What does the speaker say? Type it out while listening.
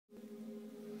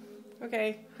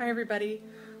Okay, hi everybody.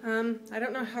 I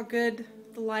don't know how good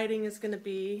the lighting is going to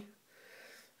be.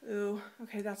 Ooh,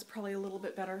 okay, that's probably a little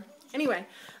bit better. Anyway,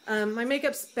 my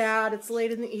makeup's bad. It's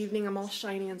late in the evening. I'm all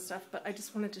shiny and stuff, but I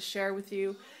just wanted to share with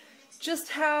you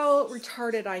just how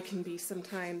retarded I can be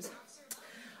sometimes.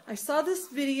 I saw this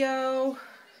video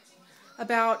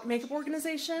about makeup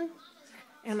organization,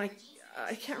 and I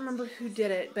can't remember who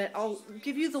did it, but I'll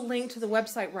give you the link to the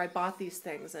website where I bought these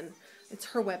things, and it's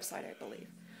her website, I believe.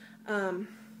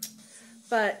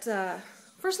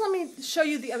 First let me show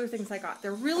you the other things I got.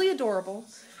 They're really adorable.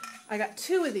 I got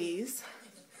two of these.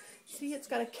 See, it's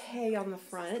got a K on the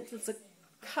front. It's a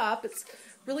cup. It's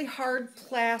really hard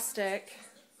plastic.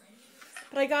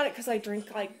 But I got it because I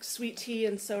drink like sweet tea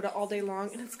and soda all day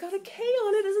long, and it's got a K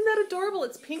on it. Isn't that adorable?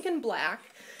 It's pink and black,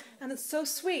 and it's so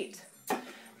sweet.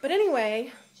 But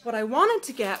anyway, what I wanted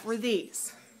to get were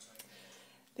these.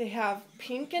 They have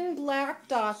pink and black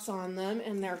dots on them,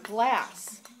 and they're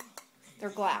glass. They're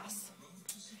glass.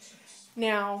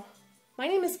 Now, my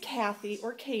name is Kathy,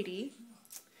 or Katie,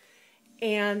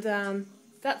 and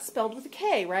that's spelled with a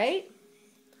K, right?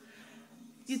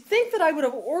 You'd think that I would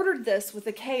have ordered this with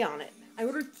a K on it. I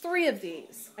ordered 3 of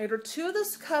these. I ordered 2 of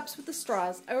those cups with the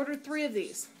straws. I ordered 3 of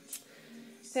these.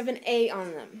 They have an A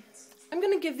on them. I'm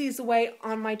going to give these away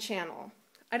on my channel.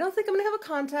 I don't think I'm going to have a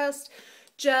contest.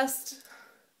 Just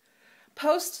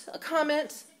post a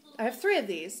comment. I have 3 of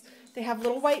these. They have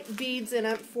little white beads in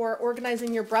it for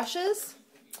organizing your brushes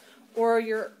or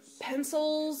your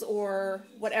pencils or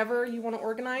whatever you want to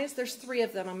organize. There's 3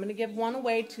 of them. I'm going to give 1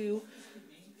 away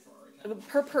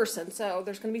per person. So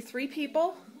there's going to be 3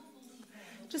 people.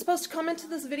 Just post a comment to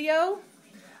this video.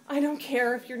 I don't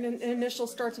care if your initial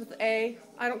starts with A.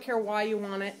 I don't care why you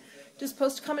want it. Just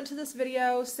post a comment to this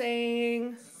video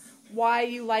saying why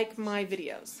you like my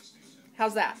videos.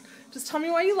 How's that? Just tell me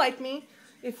why you like me.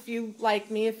 If you like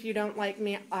me, if you don't like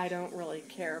me, I don't really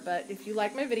care. But if you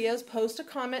like my videos, post a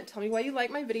comment, tell me why you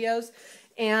like my videos,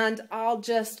 and I'll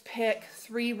just pick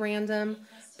 3 random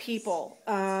people.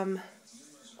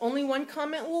 Only 1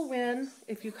 comment will win.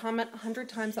 If you comment 100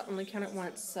 times, I'll only count it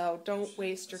once, so don't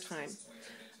waste your time.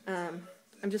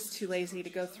 I'm just too lazy to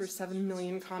go through 7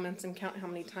 million comments and count how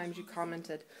many times you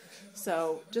commented.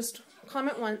 So just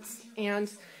comment once,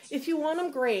 and if you want them,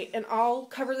 great, and I'll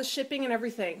cover the shipping and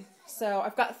everything. So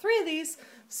I've got 3 of these,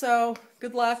 so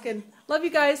good luck, and love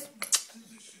you guys.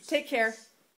 Take care.